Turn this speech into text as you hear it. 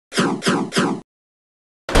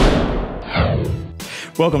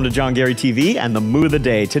Welcome to John Garey TV and the move of the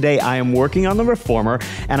day. Today I am working on the reformer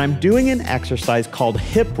and I'm doing an exercise called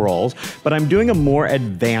hip rolls, but I'm doing a more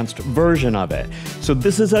advanced version of it. So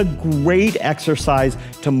this is a great exercise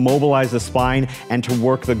to mobilize the spine and to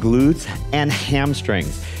work the glutes and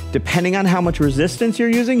hamstrings. Depending on how much resistance you're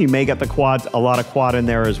using, you may get the quads, a lot of quad in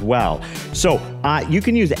there as well. So you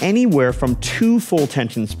can use anywhere from 2 full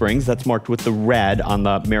tension springs, that's marked with the red on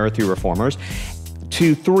the Pilates Reformers,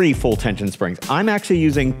 to 3 full tension springs. I'm actually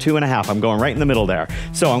using 2.5. I'm going right in the middle there.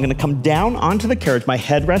 So I'm gonna come down onto the carriage, my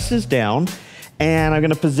headrest is down, and I'm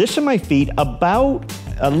gonna position my feet about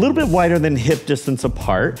a little bit wider than hip distance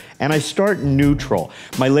apart, and I start neutral.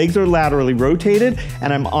 My legs are laterally rotated,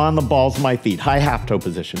 and I'm on the balls of my feet, high half toe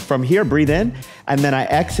position. From here, breathe in, and then I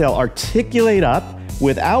exhale, articulate up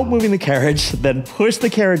without moving the carriage, then push the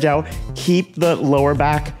carriage out, keep the lower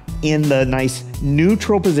back in the nice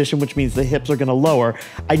neutral position, which means the hips are gonna lower.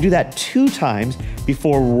 I do that 2 times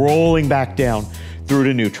before rolling back down through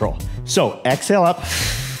to neutral. So exhale up,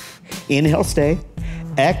 inhale, stay,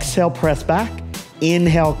 exhale, press back,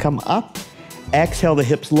 inhale, come up, exhale, the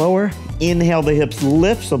hips lower, inhale, the hips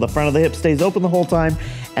lift, so the front of the hip stays open the whole time,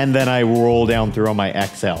 and then I roll down through on my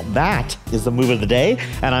exhale. That is the move of the day,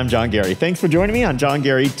 and I'm John Garey. Thanks for joining me on John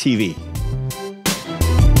Garey TV.